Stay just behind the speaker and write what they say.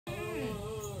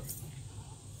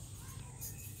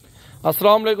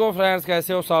अस्सलाम वालेकुम फ्रेंड्स,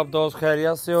 कैसे हो सब दोस्त?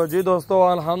 खैरियत से हो जी? दोस्तों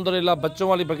अल्हम्दुलिल्लाह बच्चों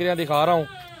वाली बकरियां दिखा रहा हूँ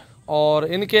और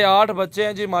इनके 8 बच्चे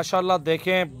हैं जी माशाल्लाह।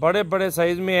 देखें बड़े बड़े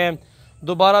साइज़ में हैं,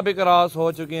 दोबारा भी क्रॉस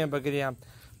हो चुकी हैं बकरियां।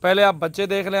 पहले आप बच्चे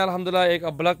देख लें। अल्हम्दुलिल्लाह एक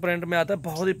अबलक प्रिंट में आता है,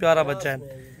 बहुत ही प्यारा बच्चा है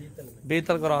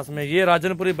बीतल क्रॉस में। ये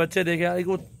राजनपुरी बच्चे देखें,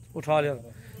 उठा लिया।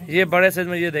 ये बड़े साइज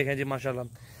में ये देखें जी माशाल्लाह।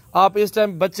 आप इस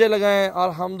टाइम बच्चे लगाएं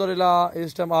अल्हम्दुलिल्लाह,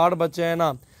 इस टाइम 8 बच्चे हैं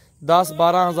ना,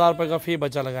 10-12 हज़ार रुपये का फी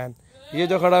बच्चा लगाएं। ये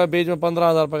जो खड़ा है बीच में 15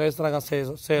 हज़ार रुपये का इस तरह का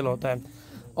सेल होता है।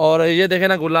 और ये देखें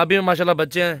ना, गुलाबी में माशाल्लाह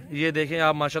बच्चे हैं। ये देखें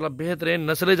आप माशाल्लाह बेहतरीन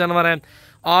नस्ली जानवर हैं।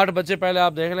 8 बच्चे पहले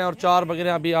आप देख लें और 4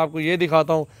 बकरियां अभी आपको ये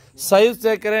दिखाता हूँ। साइज़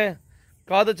चेक करें,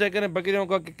 कद चेक करें बकरियों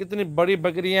का कि कितनी बड़ी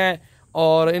बकरियां हैं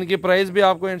और इनकी प्राइस भी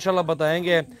आपको इंशाल्लाह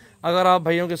बताएंगे। अगर आप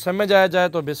भाइयों के समझ आया जाए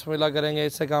तो बिस्मिल्लाह करेंगे,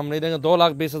 इससे काम नहीं देंगे।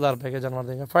 2,20,000 रुपये के जानवर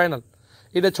देंगे फाइनल।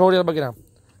 इधर छोड़िए बकरियां,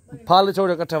 फाल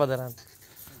छोड़िए, इकट्ठे बदे रहे हैं।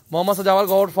 मोहम्मद सजावल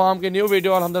गोट फार्म की न्यू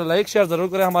वीडियो अल्हम्दुलिल्लाह लाइक शेयर ज़रूर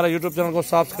करें, हमारे यूट्यूब चैनल को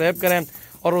सब्सक्राइब करें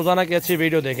और रोज़ाना की अच्छी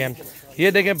वीडियो देखें।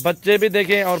 ये देखें बच्चे भी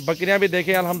देखें और बकरियां भी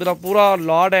देखें। अल्हम्दुलिल्लाह पूरा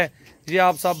लॉट है ये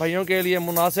आप सब भाइयों के लिए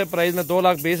मुनासिब प्राइस में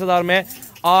 2,20,000 में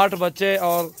 8 बच्चे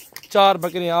और 4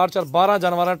 बकरियां, 8-4 12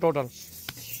 जानवर हैं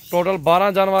टोटल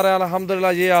 12 जानवर हैं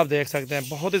अल्हम्दुलिल्लाह। ये आप देख सकते हैं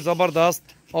बहुत ही ज़बरदस्त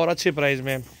और अच्छी प्राइस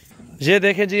में। ये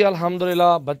देखें जी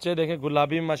अल्हम्दुलिल्लाह बच्चे देखें,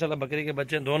 गुलाबी में माशाल्लाह बकरी के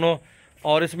बच्चे दोनों,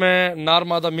 और इसमें नार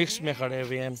मादा मिक्स में खड़े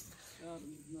हुए हैं।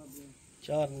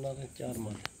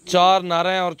 4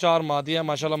 नारें और 4 मादियाँ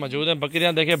माशाल्लाह मौजूद हैं।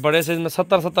 बकरियां देखें बड़े साइज में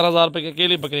 70-70 हज़ार रुपये की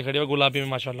अकेली बकरी खड़ी है गुलाबी में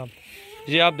माशाल्लाह।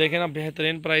 ये आप देखें ना,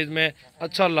 बेहतरीन प्राइस में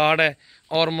अच्छा लाड है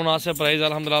और मुनासिब प्राइस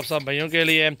अल्हम्दुलिल्लाह आप सब भाइयों के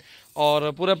लिए।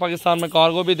 और पूरे पाकिस्तान में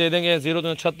कार्गो भी दे देंगे।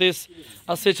 036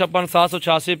 80 56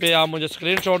 786 पे आप मुझे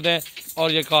स्क्रीनशॉट दें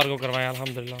और ये कार्गो करवाएं।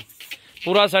 अल्हम्दुलिल्लाह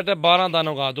पूरा सेट है 12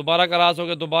 दानों का। दोबारा क्रॉस हो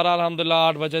गए, दोबारा अल्हम्दुलिल्लाह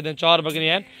 8 बचे दिन 4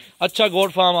 बकरियां हैं। अच्छा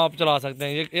गोट फार्म आप चला सकते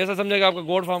हैं। ये ऐसा समझेगा आपका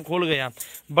गोट फार्म खुल गया।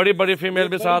 बड़ी बड़ी फीमेल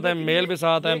भी साथ है, मेल भी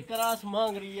साथ है।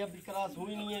 मांग रही है, क्रॉस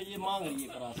हुई नहीं है, ये मांग रही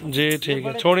है जी ठीक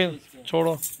है,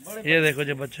 छोड़ो। ये देखो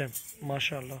जी बच्चे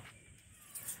माशाल्लाह,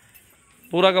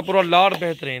 पूरा का पूरा लाड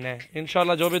बेहतरीन है।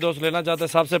 इंशाल्लाह जो भी दोस्त लेना चाहते हैं,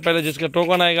 सबसे पहले जिसके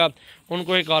टोकन आएगा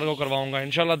उनको ही कार्गो करवाऊंगा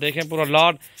इंशाल्लाह। देखें पूरा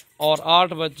लाड और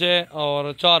 8 बच्चे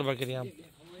और 4 बकरियां।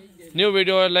 न्यू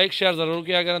वीडियो है, लाइक शेयर ज़रूर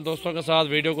किया करें दोस्तों के साथ।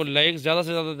 वीडियो को लाइक ज़्यादा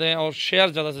से ज़्यादा दें और शेयर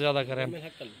ज़्यादा से ज़्यादा करें।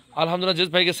 अल्हम्दुलिल्लाह जिस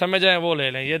भाई की समझ आए वो ले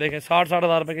लें। ये देखें 60-60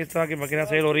 हज़ार रुपये की इस तरह की बकरियाँ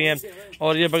सेल हो रही हैं।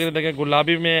 और ये बकरी देखें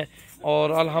गुलाबी में,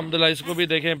 और अल्हम्दुलिल्लाह इसको भी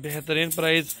देखें बेहतरीन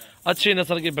प्राइस, अच्छी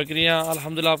नस्ल की बकरियाँ।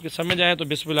 अल्हम्दुलिल्लाह आपकी समझ आए तो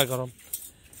बिस्मिल्लाह करो।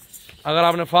 अगर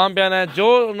आपने फार्म पे आना है,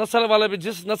 जो नस्ल वाले भी,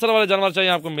 जिस नस्ल वाले जानवर चाहिए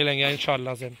आपको मिलेंगे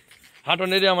इंशाल्लाह से। हाँ तो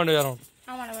नहीं मंडो यार,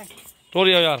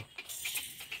 थोड़ी यार।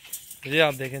 ये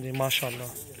आप देखें जी माशाल्लाह,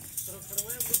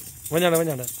 वंजाना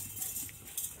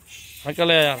हाँ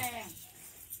चले यार।